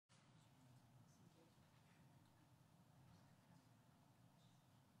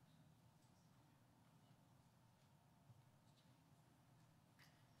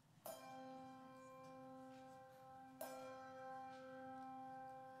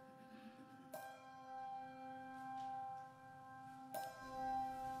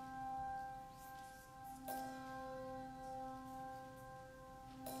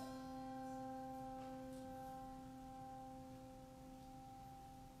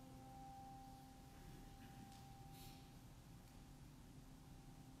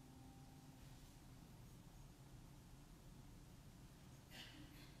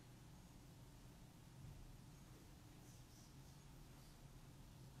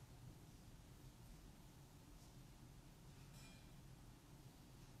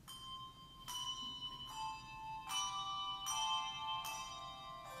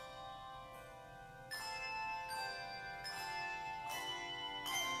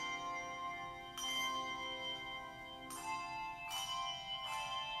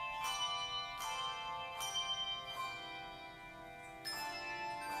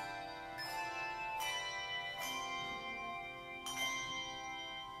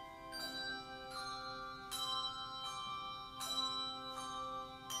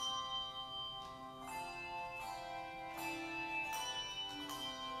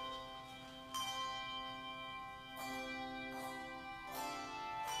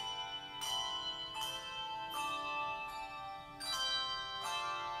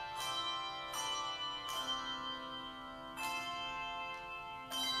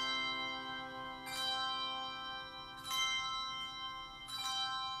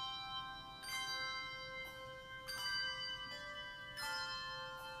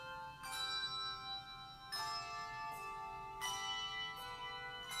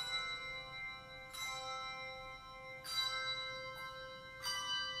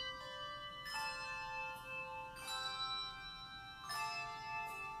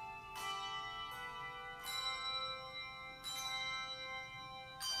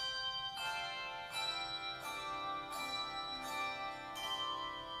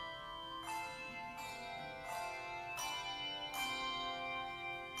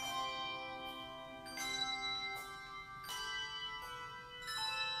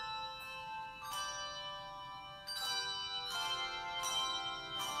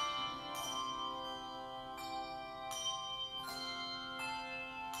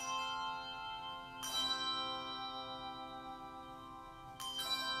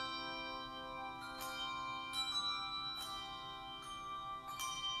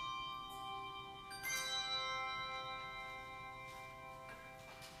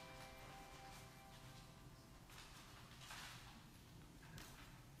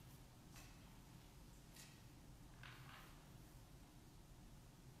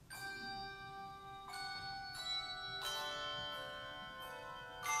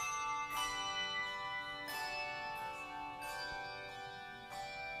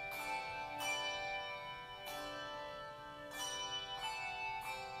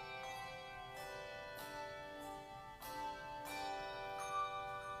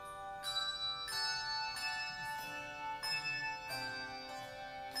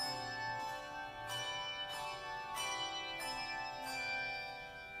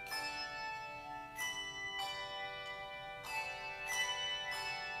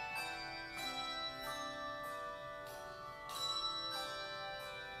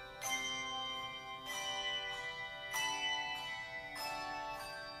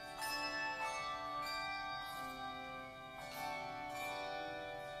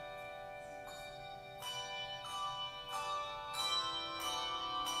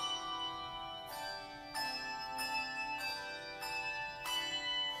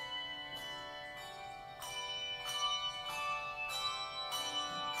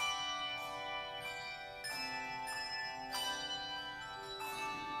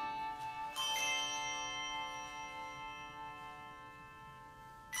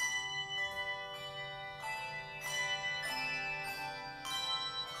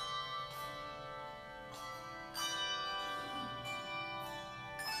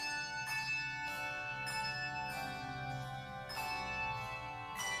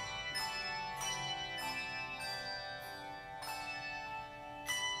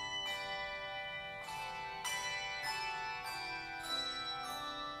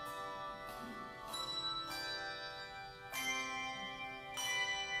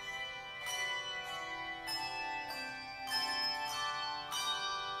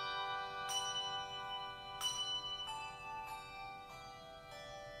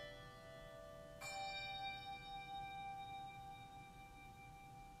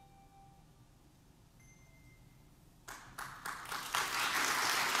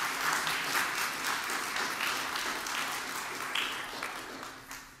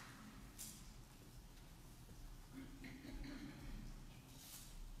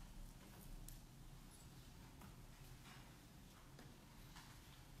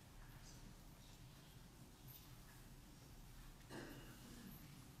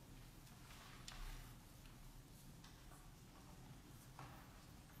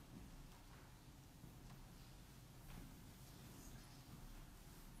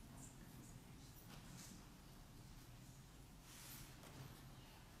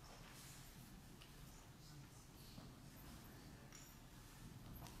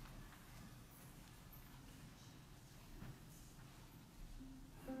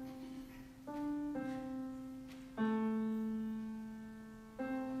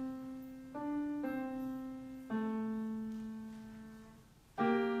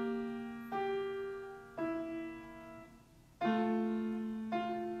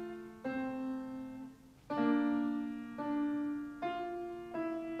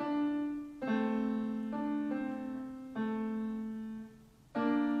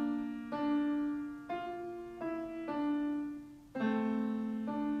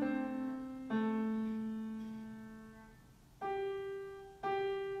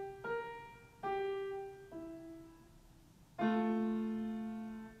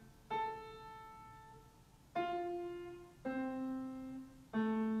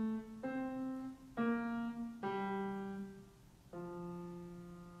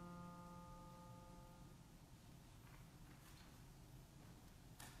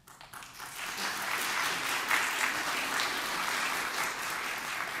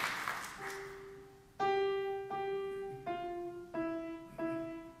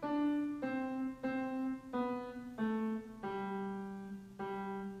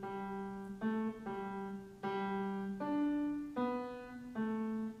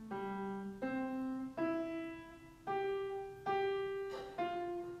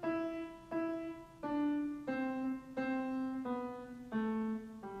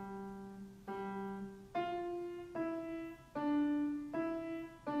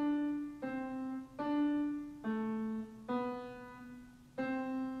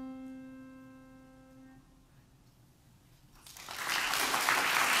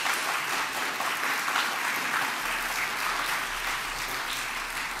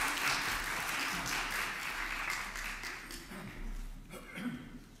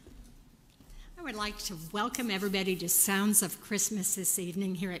like to welcome everybody to Sounds of Christmas this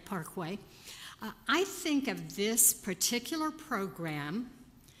evening here at Parkway. I think of this particular program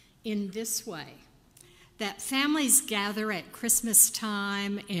in this way, that families gather at Christmas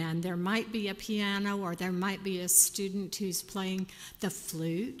time and there might be a piano or there might be a student who's playing the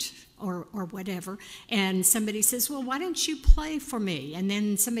flute or whatever, and somebody says, well, why don't you play for me? And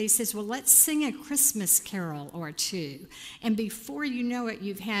then somebody says, well, let's sing a Christmas carol or two. And before you know it,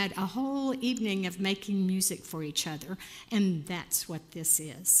 you've had a whole evening of making music for each other, and that's what this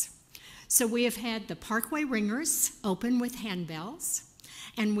is. So we have had the Parkway Ringers open with handbells,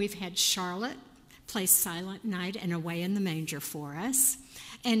 and we've had Charlotte play Silent Night and Away in the Manger for us.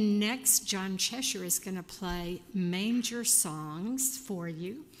 And next, John Cheshire is going to play Manger Songs for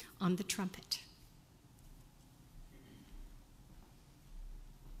you on the trumpet.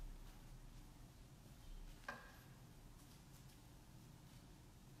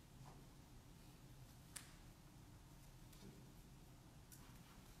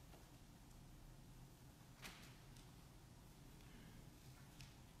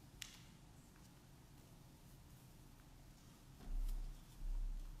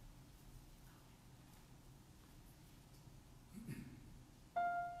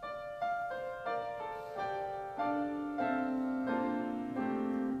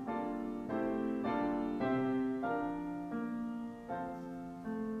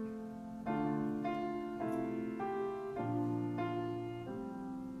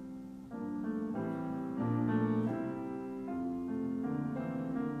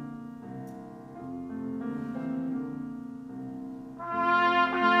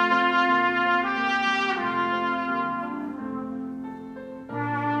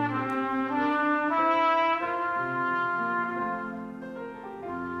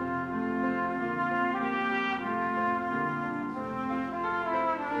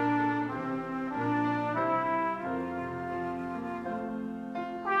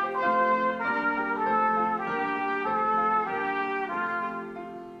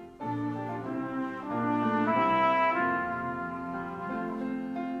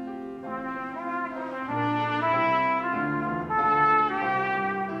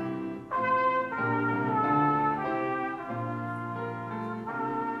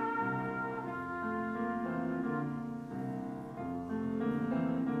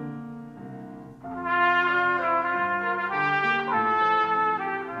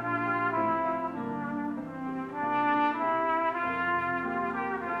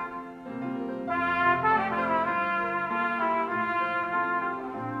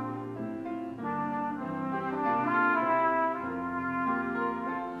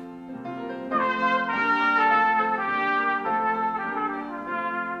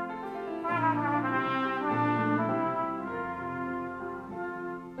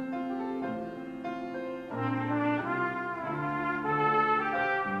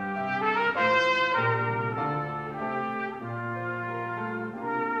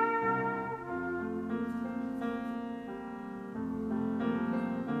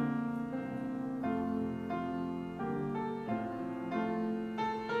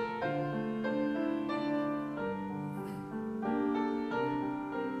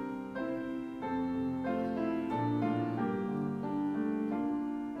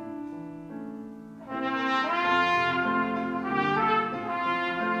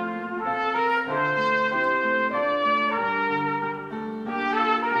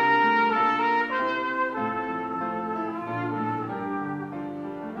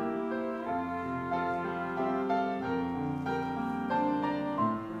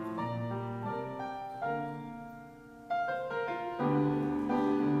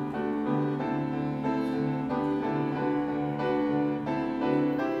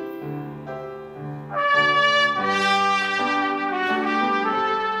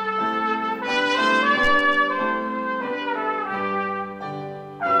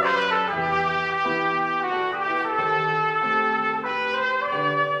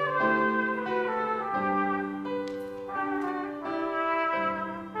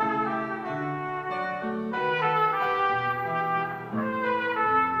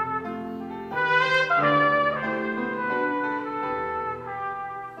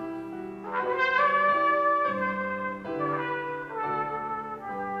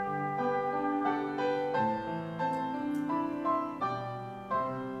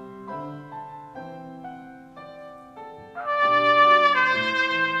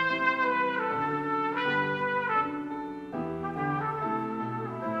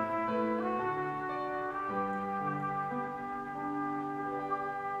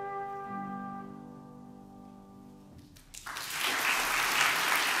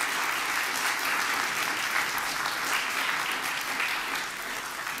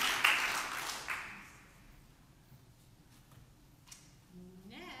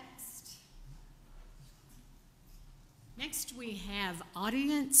 Next, we have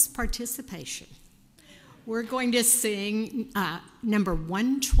audience participation. We're going to sing number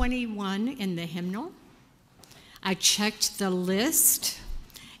 121 in the hymnal. I checked the list.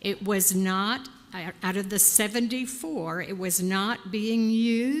 It was not, out of the 74, it was not being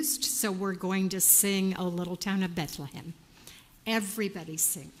used, so we're going to sing O Little Town of Bethlehem. Everybody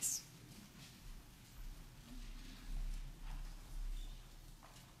sings.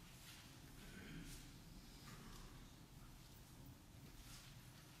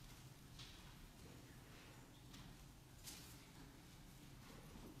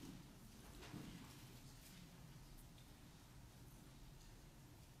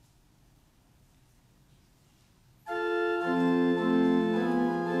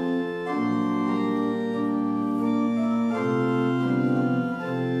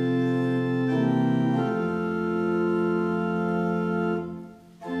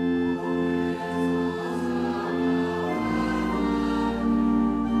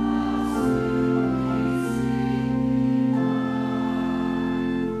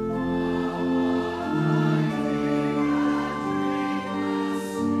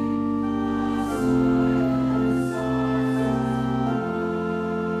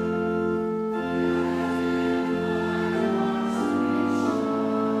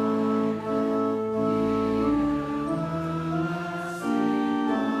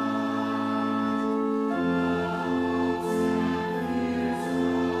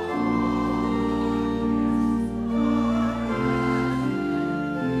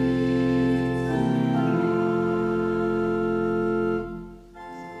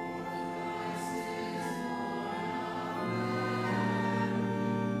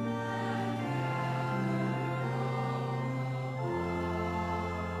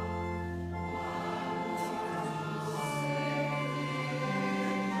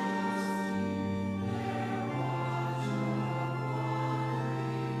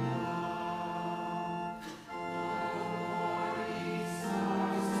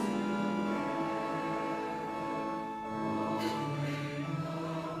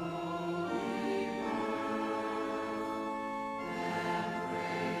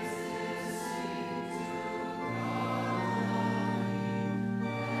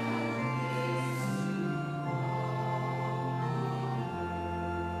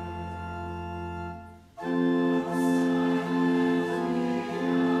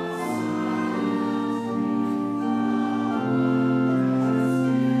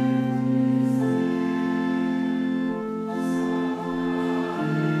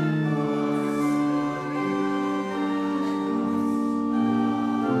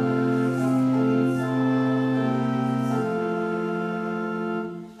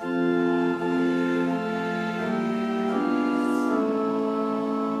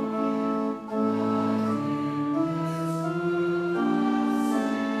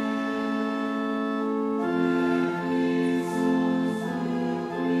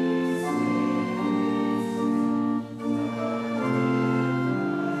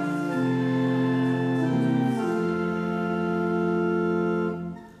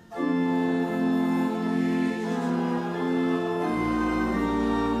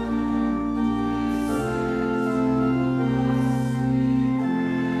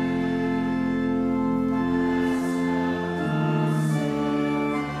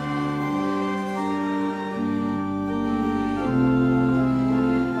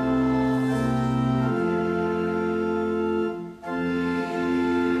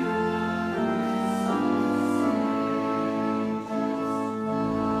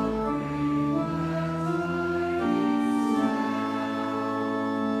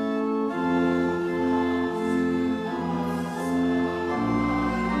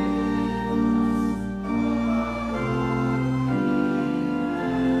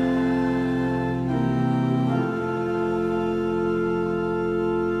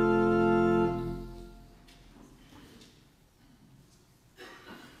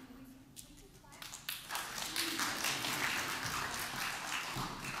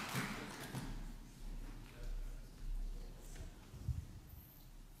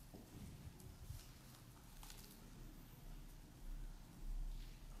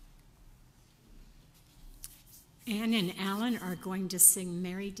 Anne and Alan are going to sing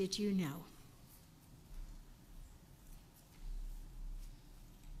Mary, Did You Know?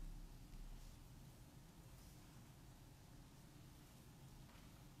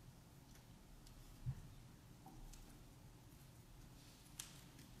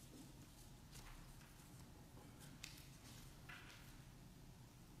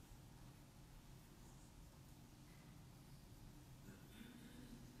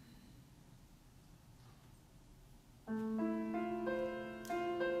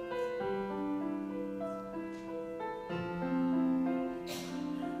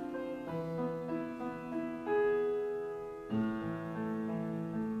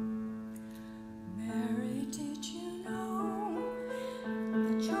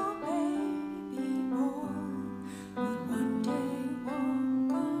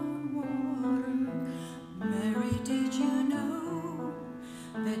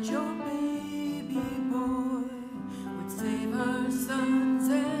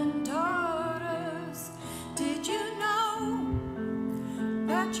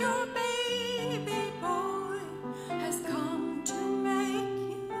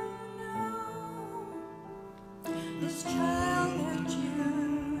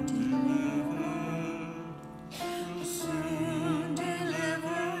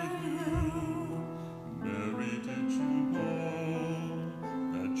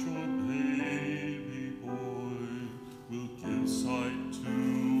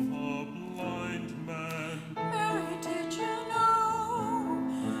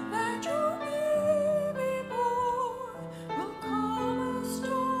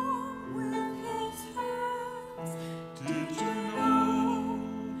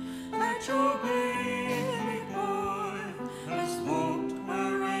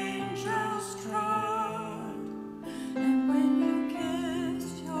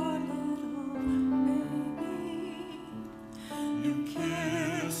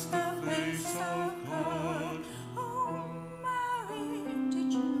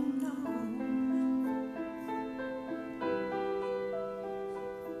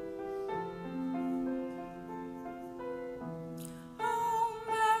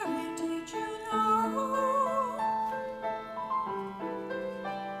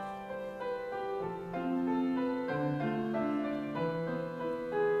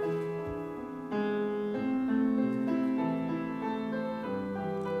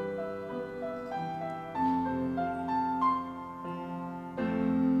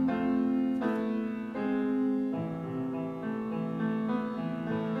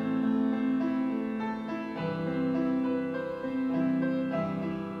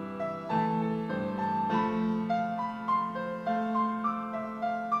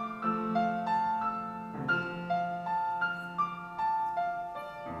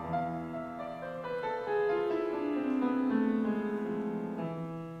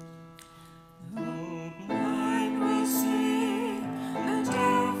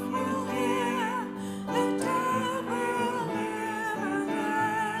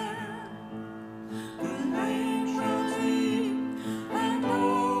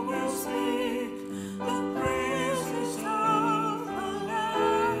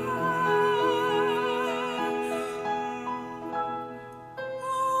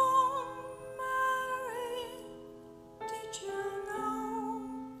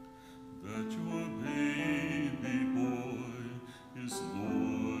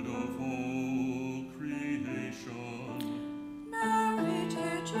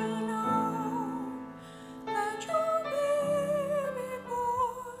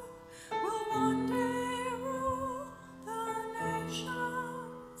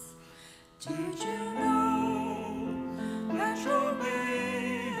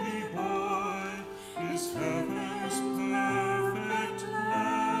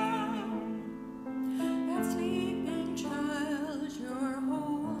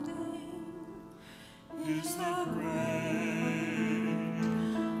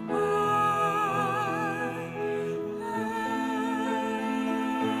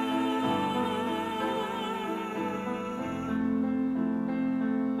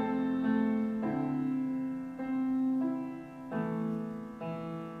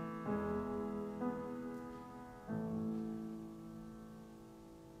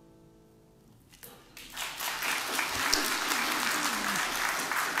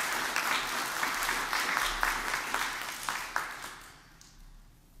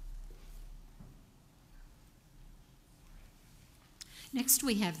 Next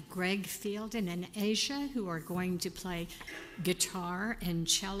we have Greg Fielden and Asia, who are going to play guitar and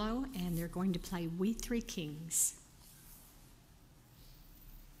cello, and they're going to play We Three Kings.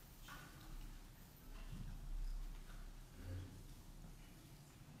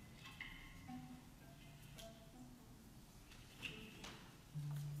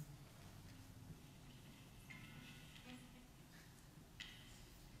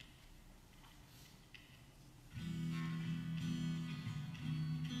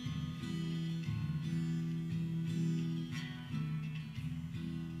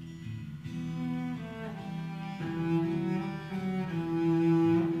 Thank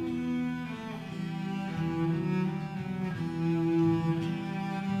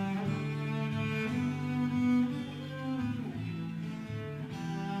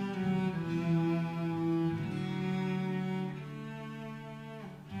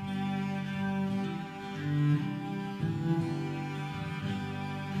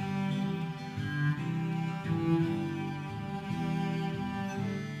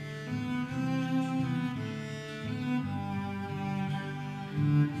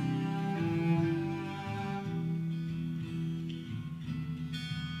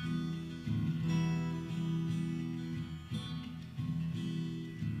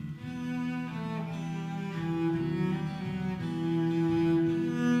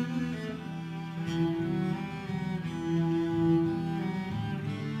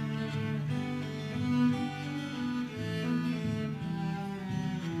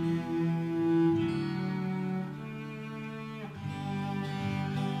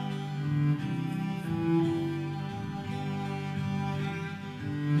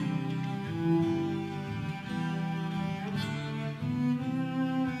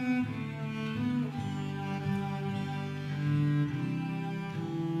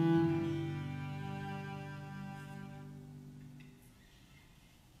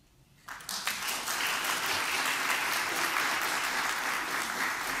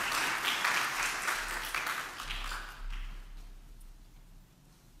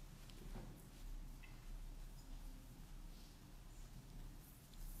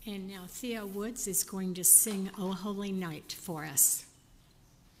now Thea Woods is going to sing O Holy Night for us.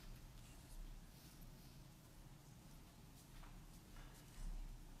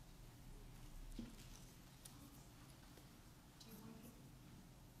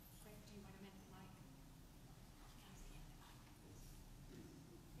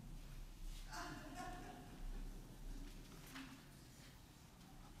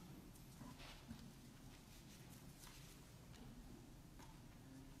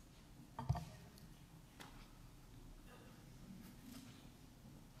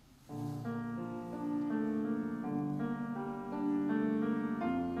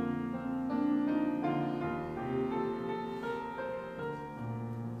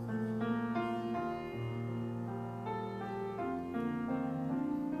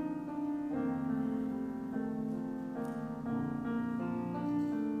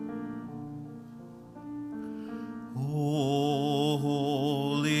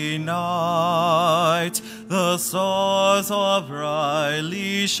 The stars are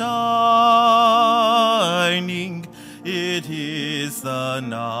brightly shining. It is the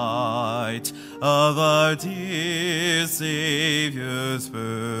night of our dear Savior's birth.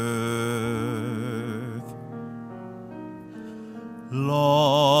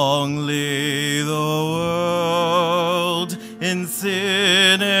 Long lay the world in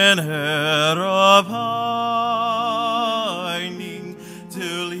sin and error pining,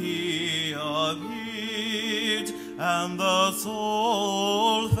 till he appeared and the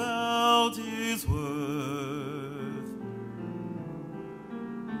soul felt his worth.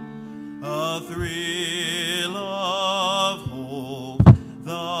 A thrill of hope,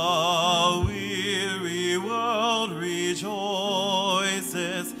 the weary world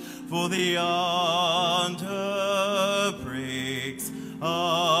rejoices, for the under breaks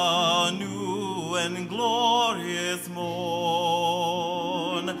a new and glorious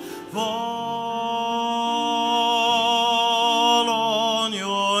morn. Fall on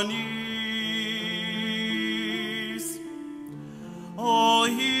your knees, oh,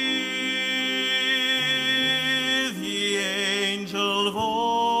 hear the angel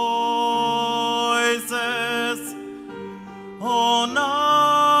voices, oh, night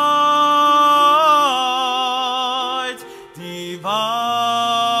divine,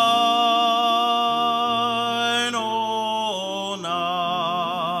 oh,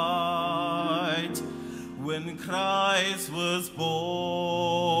 night when Christ was born,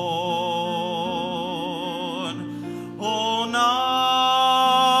 oh, night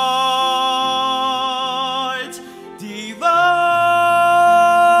divine,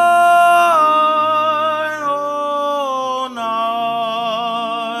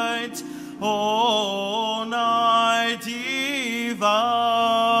 oh, night divine.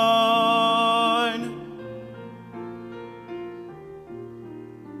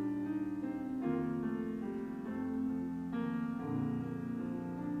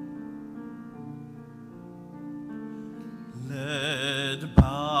 Led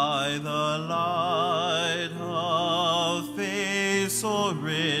by the light of faith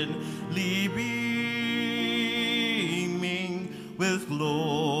serenely beaming, with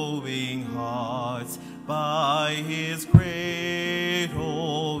glowing hearts by his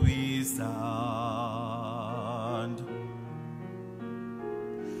cradle we stand.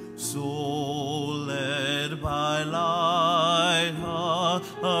 So led by light,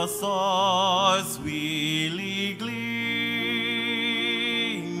 a star sweetly gleaming,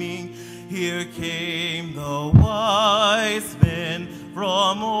 here came the wise men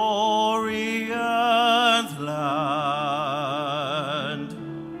from Orient land.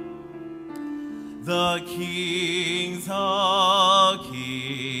 The kings of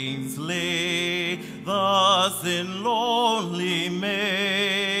kings lay thus in lonely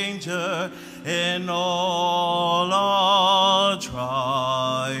manger, and all our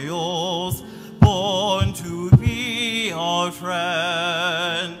trials born to be our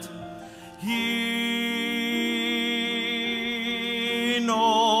friend. He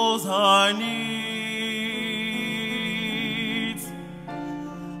knows our needs,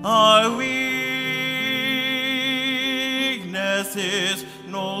 our weaknesses,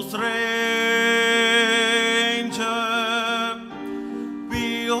 no stranger.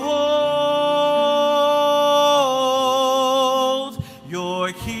 Behold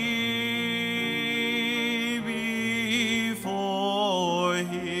your King before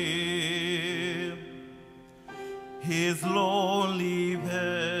him, his lonely pen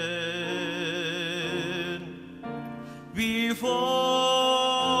before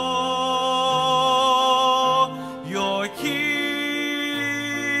your King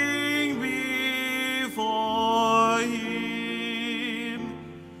before him,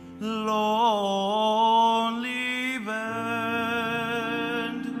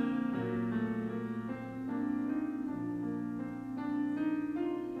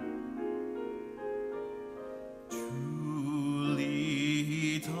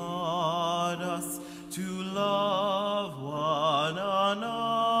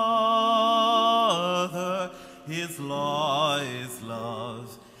 his law is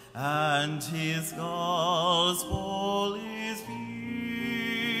love, and his gospel is peace.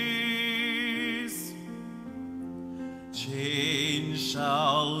 Chains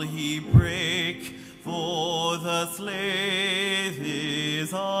shall he break, for the slave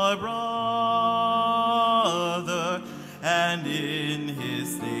is our brother, and in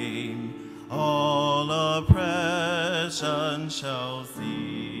his name all oppression shall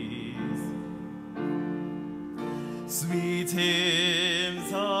cease. Sweet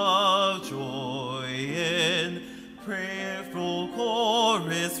hymns of joy in prayerful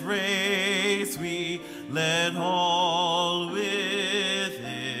chorus raise we, let all within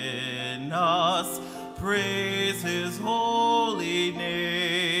us praise his holy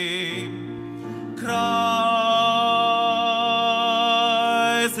name. Christ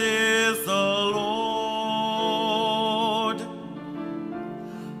is the Lord.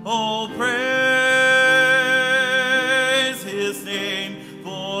 Oh, praise his name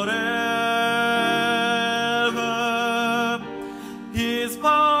forever. His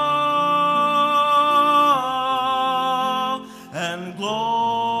power and glory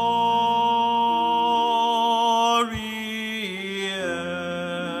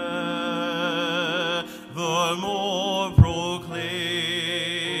evermore proclaim.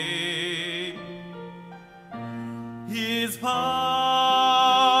 His power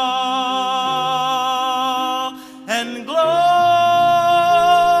and glory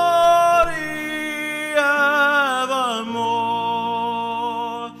evermore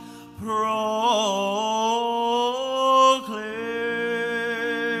proclaim.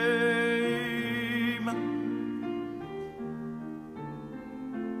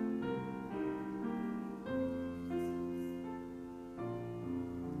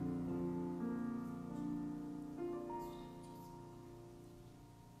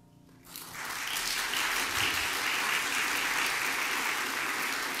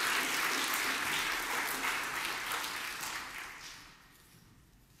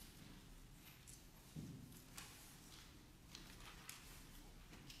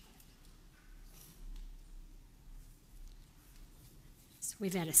 So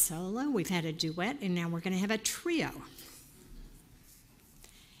we've had a solo, we've had a duet, and now we're going to have a trio.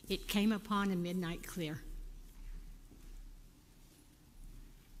 It came upon a midnight clear.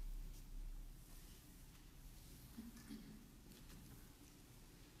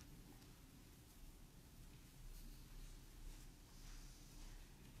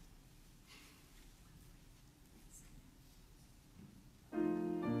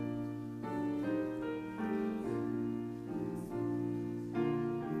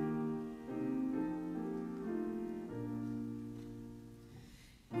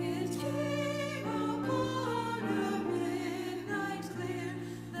 It came upon a midnight clear,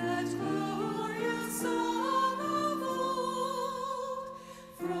 that glorious song of old,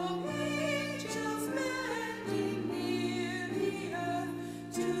 from angels bending near the earth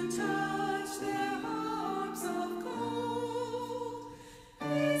to touch their harps of gold.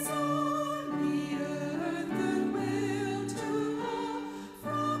 Peace on the earth, goodwill to all,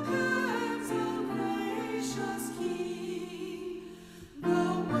 from hands of gracious King. The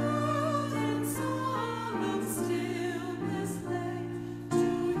world in song of stillness lay, to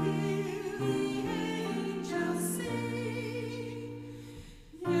hear the angels sing.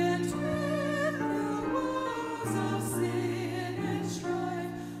 Yet with the woes of sin and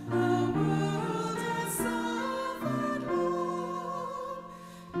strife, the world has suffered more.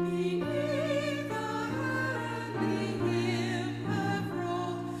 Beneath the heavenly hymn have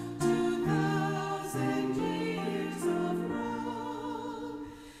rolled 2,000 years of wrong.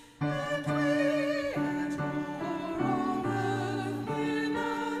 And we at war on earth hear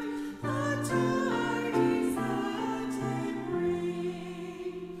not the tidings that they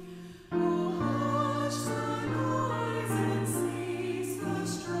bring. Oh, hush the noise and cease the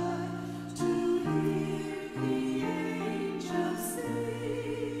strife, to hear the angels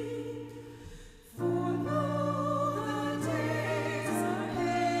sing.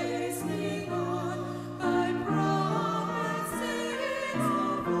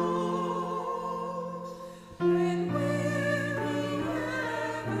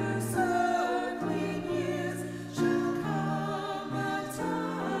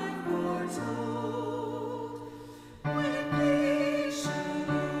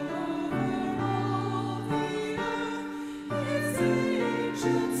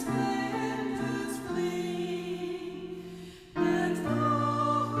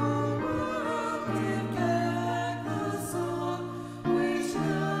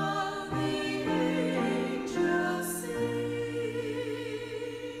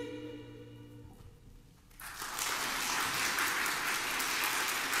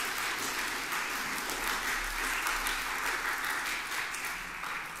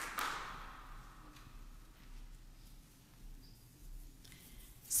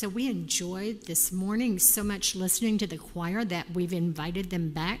 So we enjoyed this morning so much listening to the choir that we've invited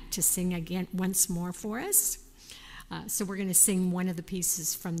them back to sing again once more for us. So we're going to sing one of the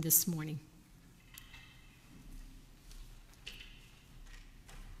pieces from this morning.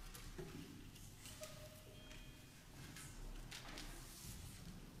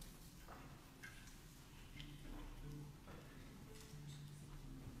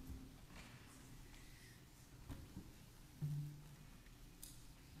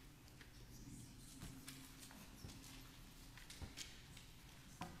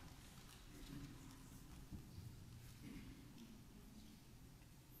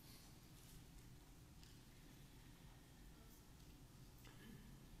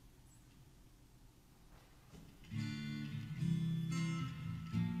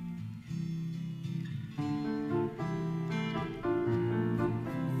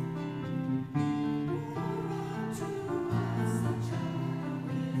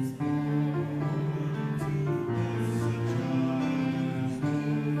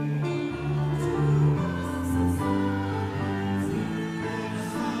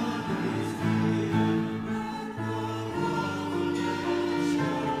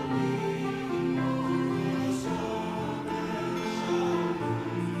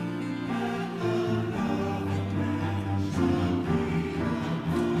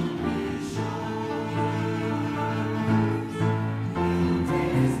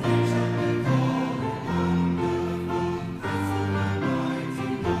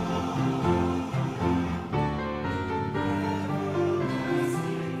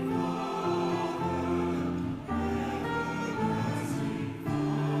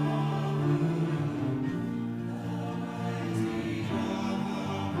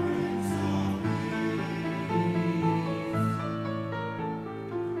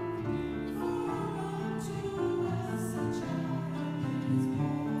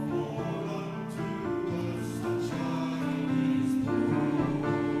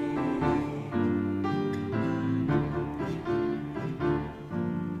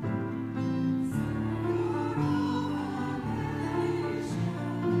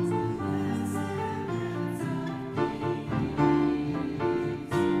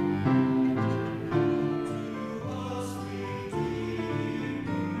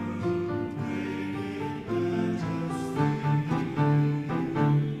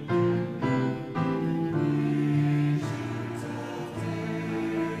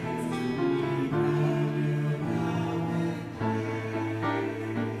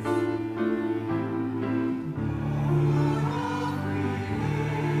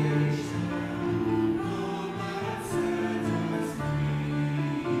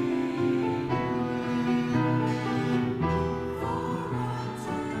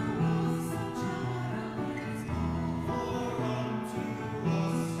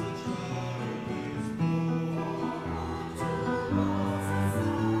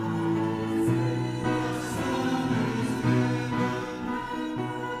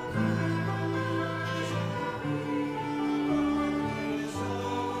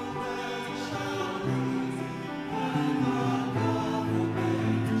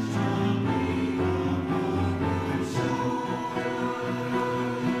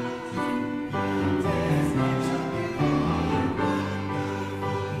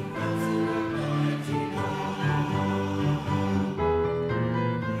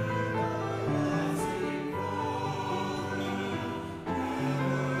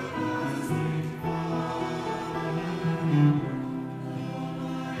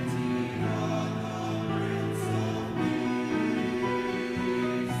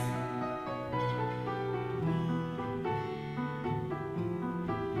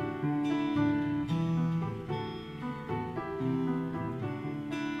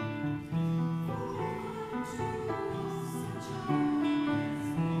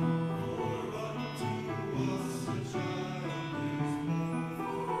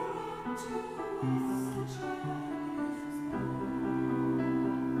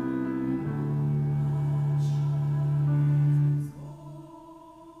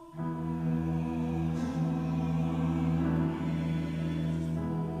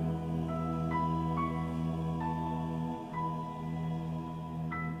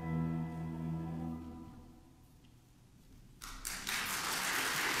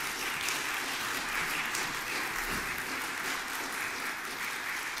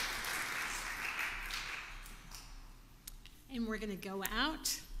 And we're going to go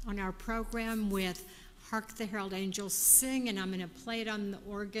out on our program with Hark the Herald Angels Sing, and I'm going to play it on the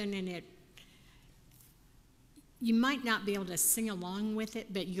organ, and you might not be able to sing along with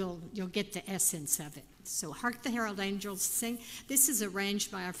it, but you'll get the essence of it. So Hark the Herald Angels Sing. This is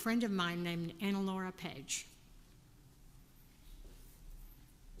arranged by a friend of mine named Anna Laura Page.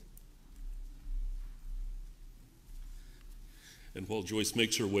 And while Joyce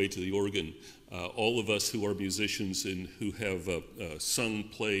makes her way to the organ, all of us who are musicians and who have sung,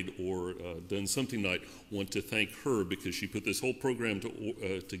 played, or done something tonight want to thank her because she put this whole program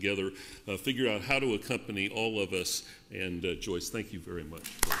together, figure out how to accompany all of us. And Joyce, thank you very much.